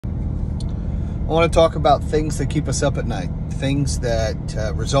I want to talk about things that keep us up at night, things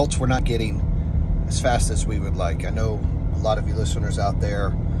that results we're not getting as fast as we would like. I know a lot of you listeners out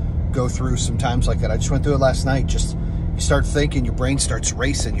there go through some times like that. I just went through it last night. Just you start thinking, your brain starts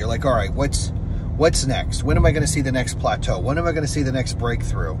racing. You're like, all right, what's next? When am I going to see the next plateau? When am I going to see the next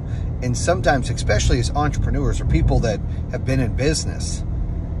breakthrough? And sometimes, especially as entrepreneurs or people that have been in business,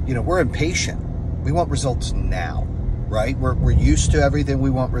 you know, we're impatient. We want results now, right? We're used to everything. We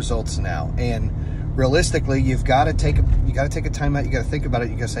want results now. And realistically, you got to take a time out. You got to think about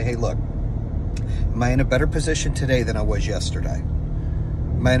it. You got to say, hey, look, am I in a better position today than I was yesterday?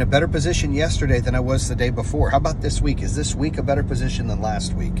 Am I in a better position yesterday than I was the day before? How about this week? Is this week a better position than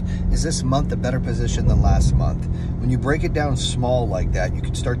last week? Is this month a better position than last month? When you break it down small like that, you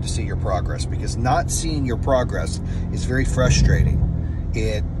can start to see your progress, because not seeing your progress is very frustrating.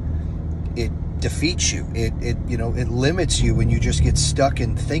 It defeats you. It limits you when you just get stuck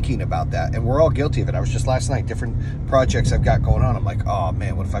in thinking about that. And we're all guilty of it. I was just last night, different projects I've got going on. I'm like, oh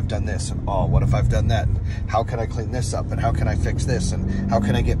man, what if I've done this? And oh, what if I've done that? And how can I clean this up? And how can I fix this? And how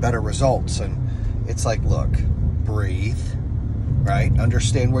can I get better results? And it's like, look, breathe, right?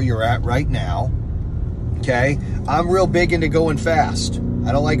 Understand where you're at right now. Okay. I'm real big into going fast.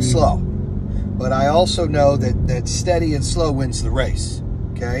 I don't like slow, but I also know that steady and slow wins the race.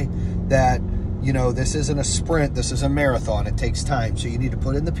 Okay. That, you know, this isn't a sprint, this is a marathon. It takes time. So you need to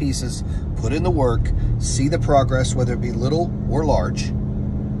put in the pieces, put in the work, see the progress, whether it be little or large,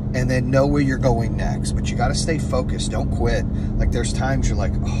 and then know where you're going next. But you got to stay focused. Don't quit. Like, there's times you're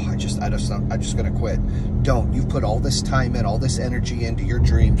like, oh, I'm just going to quit. Don't. You've put all this time in, all this energy into your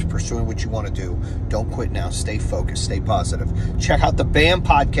dreams, pursuing what you want to do. Don't quit now. Stay focused. Stay positive. Check out the BAM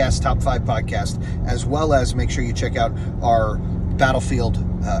podcast, Top 5 podcast, as well as make sure you check out our Battlefield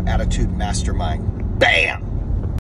Attitude Mastermind. BAM!